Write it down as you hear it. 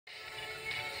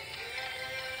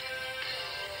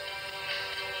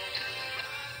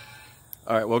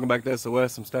Alright, welcome back to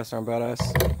SOS. I'm Stats Arm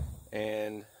Badass,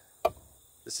 and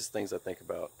this is things I think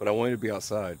about. But I wanted to be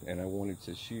outside, and I wanted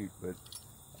to shoot, but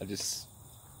I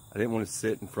didn't want to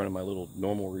sit in front of my little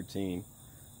normal routine.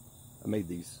 I made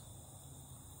these.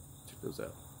 Check those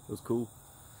out. Those cool.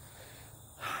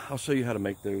 I'll show you how to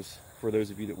make those, for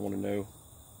those of you that want to know.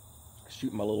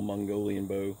 Shooting my little Mongolian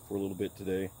bow for a little bit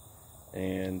today,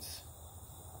 and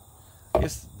I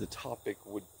guess the topic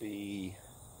would be,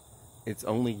 it's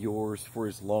only yours for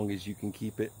as long as you can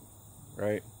keep it,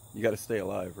 right? You got to stay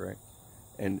alive, right?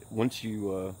 And once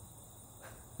you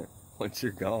once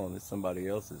you're gone, it's somebody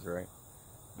else's, right?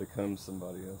 Becomes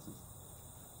somebody else's.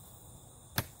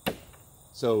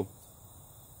 So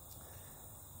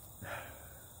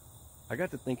I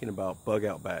got to thinking about bug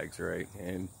out bags, right?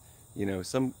 And you know,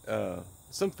 some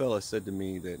fella said to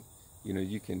me that, you know,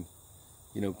 you can,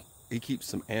 you know, he keeps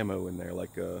some ammo in there,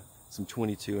 like some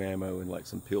 22 ammo and like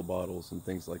some pill bottles and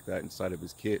things like that inside of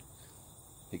his kit.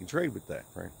 He can trade with that,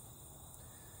 right?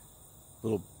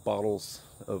 Little bottles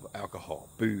of alcohol,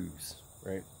 booze,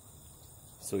 right?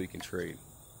 So he can trade.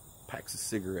 Packs of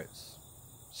cigarettes,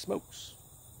 smokes.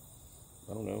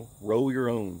 I don't know, roll your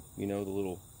own, you know, the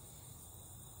little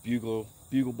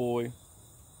bugle boy.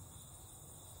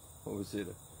 What was it?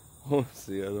 What was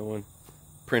the other one?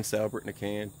 Prince Albert in a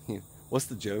can. What's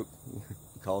the joke?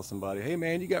 You call somebody, hey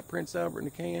man, you got Prince Albert in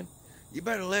a can? You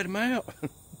better let him out.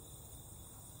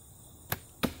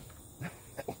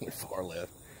 That one went far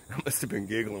left. I must have been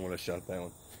giggling when I shot that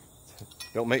one.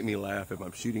 Don't make me laugh if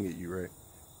I'm shooting at you, right?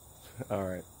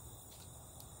 Alright.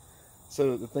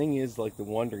 So the thing is, like the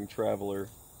wandering traveler,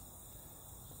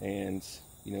 and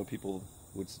you know, people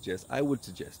would suggest, I would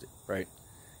suggest it, right?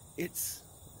 It's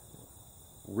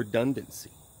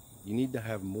redundancy. You need to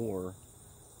have more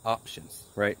options,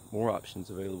 right? More options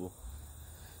available.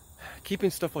 Keeping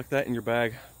stuff like that in your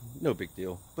bag, no big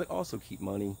deal. But also keep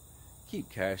money, keep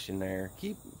cash in there,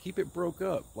 keep it broke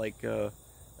up, like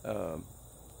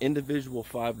individual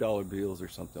 $5 bills or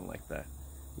something like that.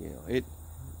 You know,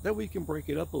 that way you can break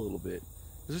it up a little bit.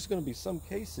 There's going to be some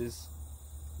cases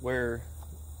where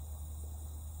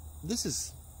this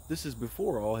is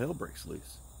before all hell breaks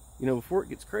loose. You know, before it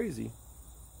gets crazy,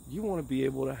 you want to be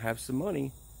able to have some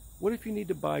money. What if you need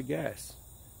to buy gas?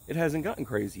 It hasn't gotten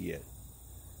crazy yet.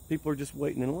 People are just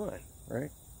waiting in line,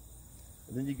 right?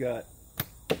 And then you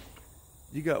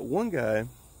got one guy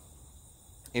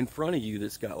in front of you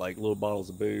that's got like little bottles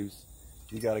of booze.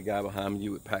 You got a guy behind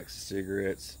you with packs of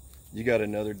cigarettes. You got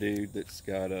another dude that's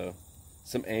got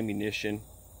some ammunition.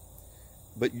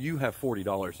 But you have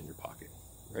 $40 in your pocket,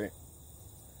 right?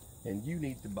 And you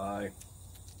need to buy,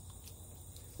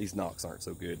 these knocks aren't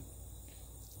so good,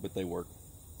 but they work.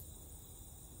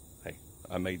 Hey,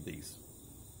 I made these.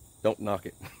 Don't knock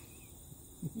it.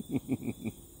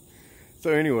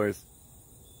 So anyways,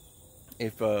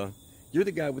 if you're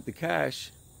the guy with the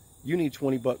cash, you need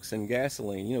 20 bucks in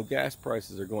gasoline. You know, gas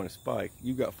prices are going to spike.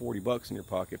 You got 40 bucks in your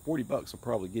pocket. 40 bucks will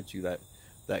probably get you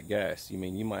that gas. You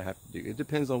mean, you might have to do, it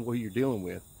depends on what you're dealing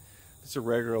with. If it's a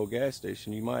regular old gas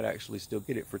station, you might actually still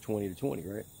get it for 20 to 20,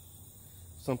 right?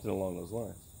 Something along those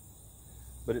lines.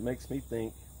 But it makes me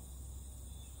think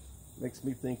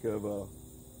of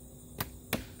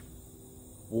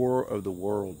War of the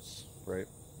Worlds, right?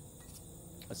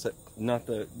 I said, not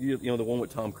the, you know, the one with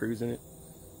Tom Cruise in it,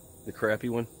 the crappy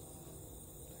one,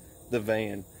 the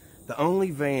van, the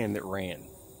only van that ran,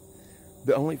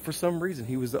 for some reason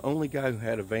he was the only guy who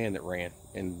had a van that ran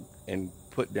and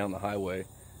put down the highway,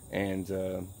 and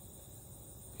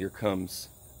here comes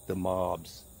the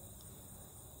mobs.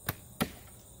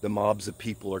 The mobs of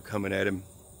people are coming at him,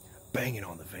 banging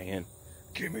on the van.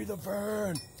 Give me the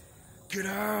van! Get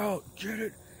out! Get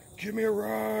it! Give me a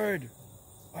ride!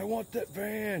 I want that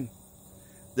van!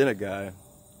 Then a guy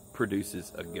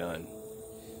produces a gun.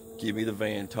 Give me the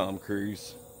van, Tom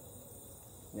Cruise.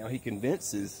 Now he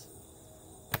convinces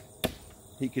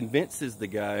the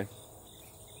guy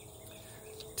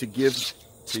to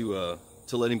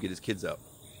let him get his kids out.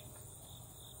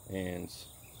 And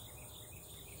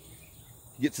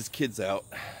gets his kids out,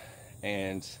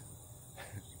 and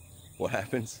what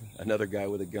happens? Another guy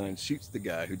with a gun shoots the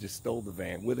guy who just stole the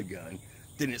van with a gun.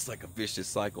 Then it's like a vicious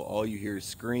cycle. All you hear is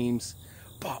screams,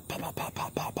 pop, pop, pop, pop,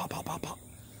 pop, pop, pop, pop, pop,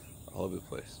 all over the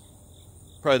place.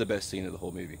 Probably the best scene of the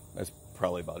whole movie. That's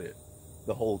probably about it.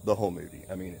 The whole movie.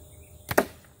 I mean it.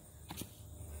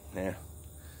 Yeah.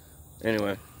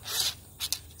 Anyway,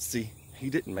 see, he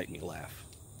didn't make me laugh,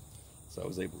 so I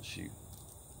was able to shoot.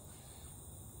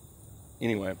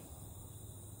 Anyway,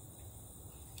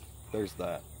 there's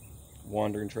that.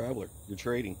 Wandering traveler. You're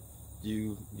trading.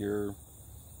 You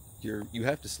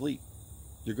have to sleep.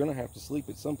 You're gonna have to sleep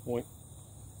at some point.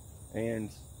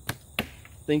 and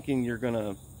thinking you're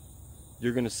gonna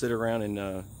sit around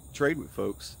and trade with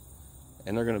folks,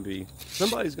 and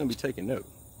somebody's gonna be taking note.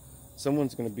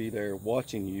 Someone's gonna be there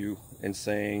watching you and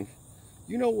saying,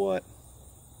 you know what,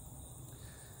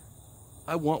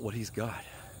 I want what he's got,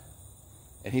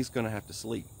 and he's gonna have to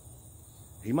sleep.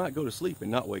 He might go to sleep and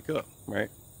not wake up, right?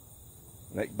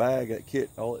 And that bag, that kit,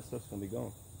 all that stuff's gonna be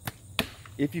gone.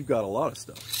 If you've got a lot of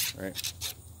stuff, right?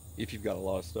 If you've got a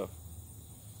lot of stuff,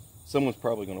 someone's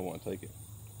probably gonna want to take it.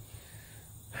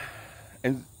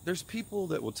 And there's people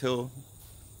that will tell,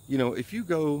 you know, if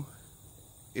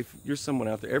you're someone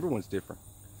out there, everyone's different.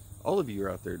 All of you are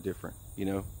out there different, you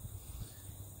know.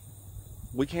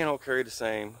 We can't all carry the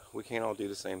same, we can't all do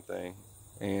the same thing.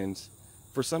 And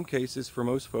for some cases, for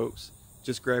most folks,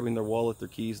 just grabbing their wallet, their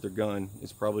keys, their gun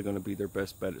is probably going to be their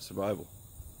best bet at survival.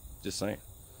 Just saying.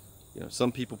 You know,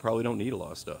 some people probably don't need a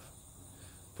lot of stuff.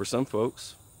 For some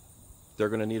folks, they're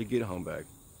going to need a get-home bag,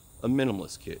 a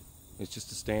minimalist kit. It's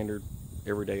just a standard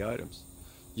everyday items.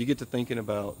 You get to thinking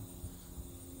about,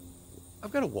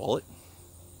 I've got a wallet,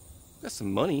 I've got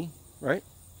some money, right?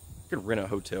 I could rent a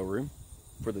hotel room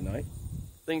for the night.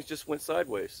 Things just went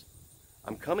sideways.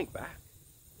 I'm coming back.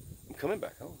 I'm coming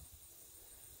back home.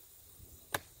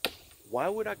 Why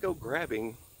would I go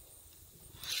grabbing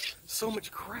so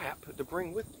much crap to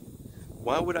bring with me?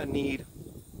 Why would I need?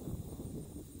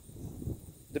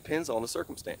 Depends on the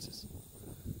circumstances.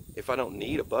 If I don't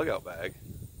need a bug out bag,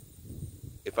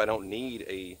 if I don't need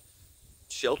a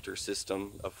shelter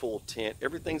system, a full tent,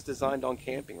 everything's designed on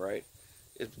camping, right?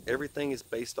 Everything is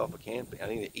based off of camping. I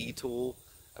need an e-tool.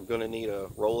 I'm going to need a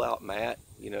rollout mat,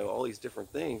 you know, all these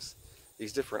different things,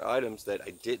 these different items that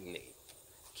I didn't need.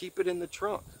 Keep it in the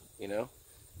trunk, you know.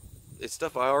 It's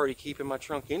stuff I already keep in my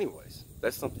trunk anyways.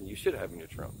 That's something you should have in your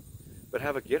trunk. But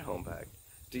have a get-home bag.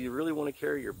 Do you really want to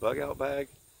carry your bug-out bag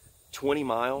 20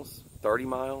 miles, 30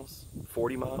 miles,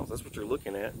 40 miles? That's what you're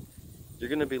looking at. You're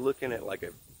going to be looking at like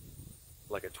a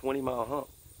 20-mile hump.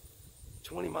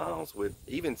 20 miles with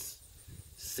even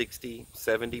 60,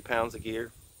 70 pounds of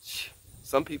gear.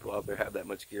 Some people out there have that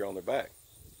much gear on their back.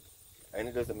 And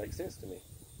it doesn't make sense to me.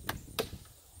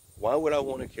 Why would I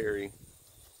want to carry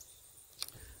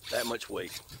that much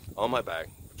weight on my back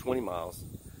for 20 miles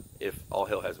if all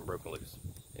hell hasn't broken loose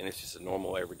and it's just a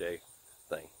normal everyday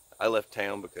thing? I left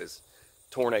town because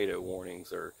tornado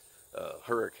warnings or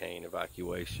hurricane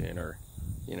evacuation, or,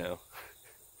 you know,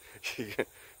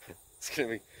 it's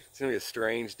gonna be a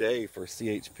strange day for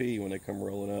CHP when they come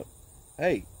rolling up.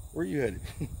 Hey, where you headed?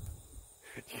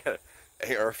 You got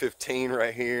an AR-15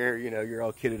 right here, you know, you're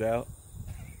all kitted out.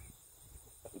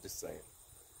 I'm just saying.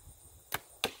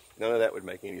 None of that would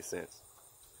make any sense.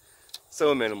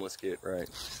 So a minimalist kit, right?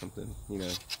 Something, you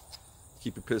know,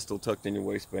 keep your pistol tucked in your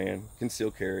waistband,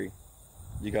 conceal carry.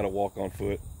 You gotta walk on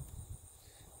foot.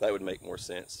 That would make more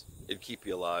sense. It'd keep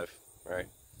you alive, right?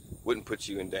 Wouldn't put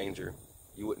you in danger.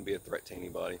 You wouldn't be a threat to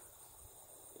anybody.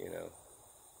 You know,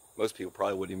 most people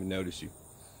probably wouldn't even notice you,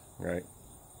 right?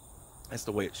 That's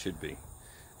the way it should be.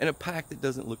 And a pack that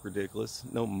doesn't look ridiculous.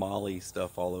 No Molly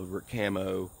stuff all over it,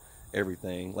 camo,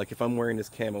 everything. Like if I'm wearing this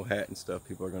camo hat and stuff,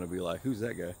 people are gonna be like, who's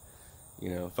that guy? You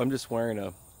know, if I'm just wearing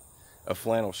a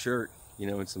flannel shirt, you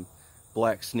know, and some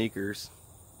black sneakers,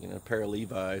 you know, a pair of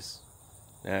Levi's,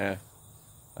 nah,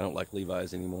 I don't like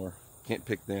Levi's anymore. Can't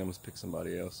pick them, let's pick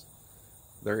somebody else.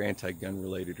 They're anti-gun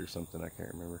related or something, I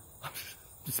can't remember.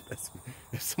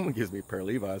 If someone gives me a pair of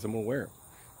Levi's, I'm gonna wear them.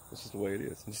 That's just the way it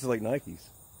is. It's just like Nikes,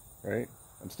 right?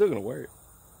 I'm still gonna wear it.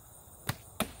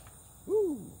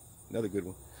 Woo! Another good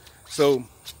one. So,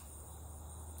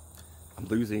 I'm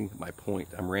losing my point.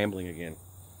 I'm rambling again.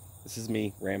 This is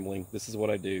me rambling. This is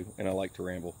what I do, and I like to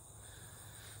ramble.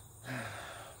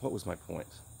 What was my point?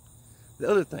 The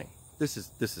other thing. This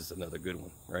is another good one,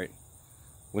 right?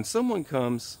 When someone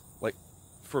comes, like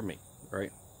for me,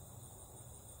 right?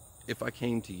 If I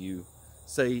came to you,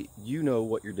 say you know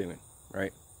what you're doing,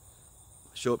 right?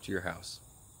 Show up to your house.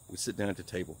 We sit down at the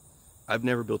table. I've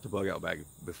never built a bug out bag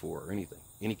before or anything,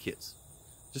 any kits.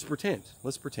 Just pretend.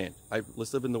 Let's pretend.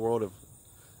 Let's live in the world of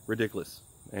ridiculous.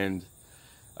 And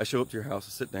I show up to your house, I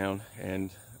sit down,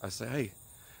 and I say, hey,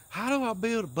 how do I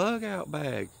build a bug out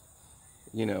bag?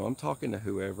 You know, I'm talking to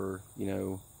whoever, you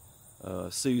know,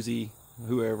 Susie,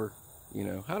 whoever, you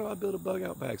know, how do I build a bug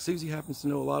out bag? Susie happens to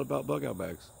know a lot about bug out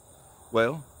bags.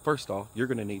 Well, first off, you're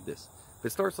going to need this. If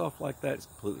it starts off like that, it's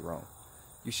completely wrong.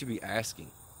 You should be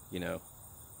asking, you know,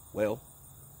 well,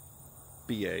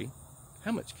 BA,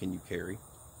 how much can you carry?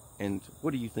 And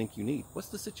what do you think you need? What's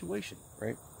the situation,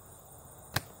 right?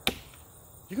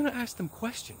 You're going to ask them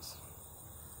questions.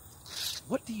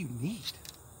 What do you need?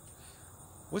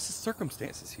 What's the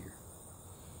circumstances here?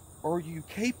 are you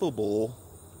capable,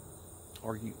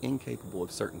 are you incapable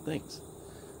of certain things?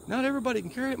 Not everybody can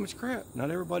carry that much crap.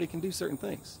 Not everybody can do certain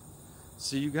things.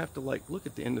 So you have to like look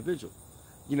at the individual.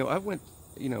 You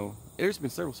know, there's been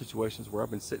several situations where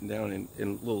I've been sitting down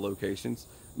in little locations,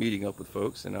 meeting up with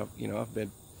folks, and I've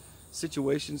been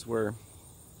situations where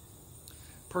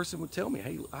a person would tell me,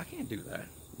 hey, I can't do that.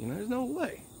 You know, there's no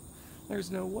way. There's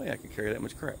no way I could carry that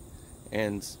much crap.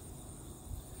 And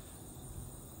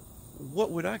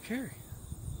what would I carry?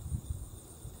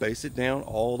 Base it down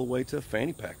all the way to a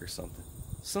fanny pack or something.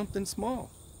 Something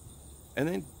small. And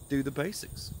then do the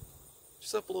basics.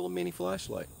 Just up a little mini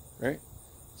flashlight, right?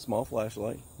 Small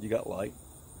flashlight, you got light,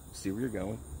 see where you're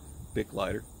going. Big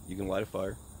lighter, you can light a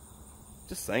fire.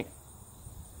 Just saying.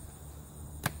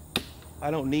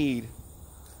 I don't need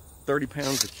 30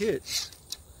 pounds of kit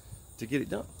to get it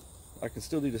done. I can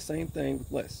still do the same thing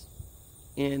with less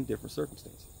in different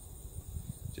circumstances.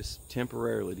 Just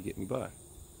temporarily to get me by.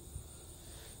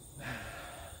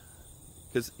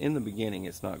 Because in the beginning,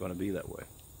 it's not going to be that way.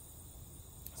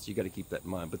 So you got to keep that in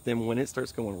mind. But then when it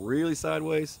starts going really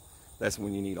sideways, that's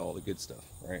when you need all the good stuff,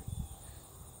 right?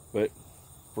 But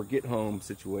for get home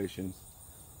situations,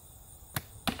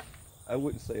 I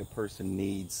wouldn't say a person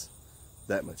needs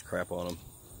that much crap on them.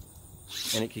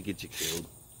 And it could get you killed.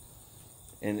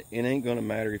 And it ain't going to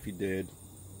matter if you did.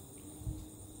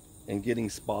 And getting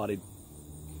spotted,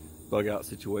 bug out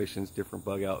situations, different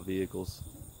bug out vehicles.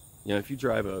 You know, if you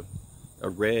drive a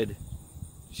red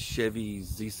Chevy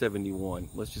Z71,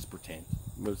 let's just pretend,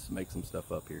 let's make some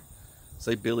stuff up here.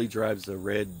 Say Billy drives a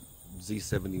red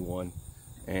Z71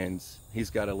 and he's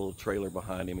got a little trailer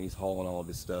behind him and he's hauling all of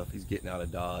his stuff. He's getting out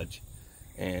of Dodge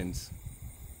and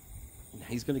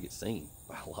he's going to get seen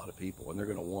by a lot of people and they're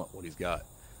going to want what he's got.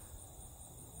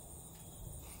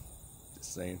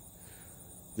 Just saying.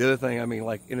 The other thing, I mean,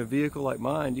 like in a vehicle like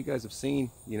mine, you guys have seen,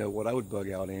 you know, what I would bug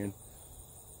out in.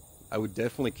 I would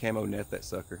definitely camo net that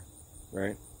sucker,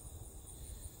 right?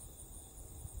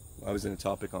 I was in a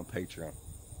topic on Patreon.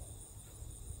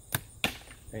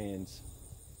 And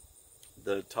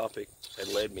the topic had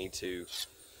led me to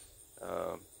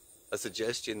a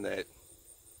suggestion that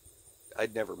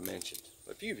I'd never mentioned.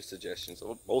 A few suggestions,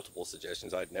 multiple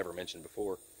suggestions I'd never mentioned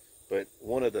before. But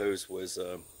one of those was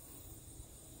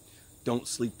don't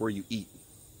sleep where you eat.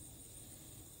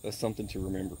 That's something to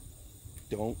remember.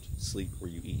 Don't sleep where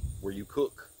you eat, where you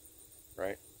cook,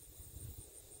 right?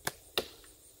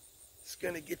 It's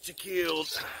gonna get you killed.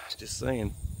 Just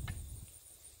saying.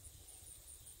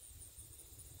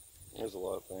 There's a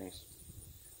lot of things.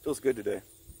 Feels good today.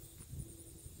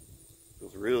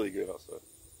 Feels really good outside.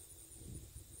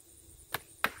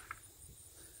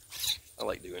 I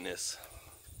like doing this.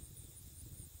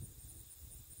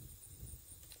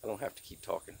 I don't have to keep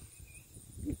talking.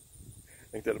 I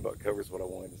think that about covers what I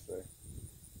wanted to say.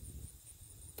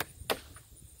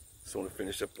 Just want to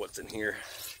finish up what's in here.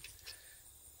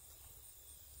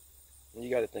 And you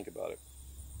got to think about it.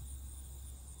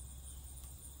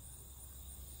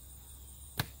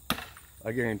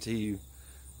 I guarantee you,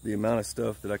 the amount of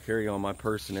stuff that I carry on my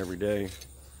person every day,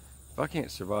 if I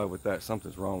can't survive with that,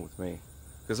 something's wrong with me.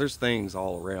 Because there's things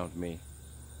all around me.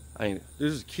 I mean,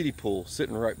 there's a kiddie pool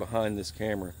sitting right behind this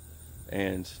camera,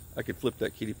 and I could flip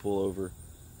that kiddie pool over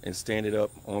and stand it up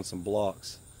on some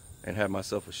blocks and have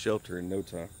myself a shelter in no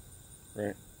time,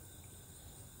 right?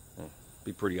 Well,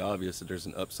 be pretty obvious that there's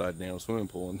an upside down swimming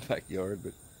pool in the backyard,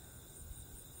 but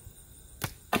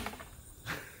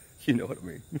you know what I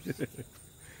mean.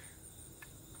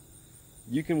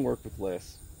 You can work with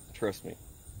less, trust me.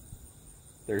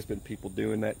 There's been people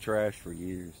doing that trash for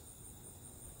years.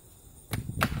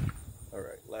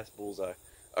 Alright, last bullseye.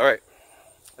 Alright,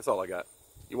 that's all I got.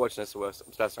 You're watching SOS.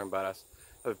 I'm Stats Arm Badass.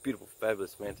 Have a beautiful,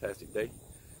 fabulous, fantastic day.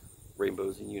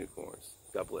 Rainbows and unicorns.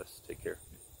 God bless. Take care.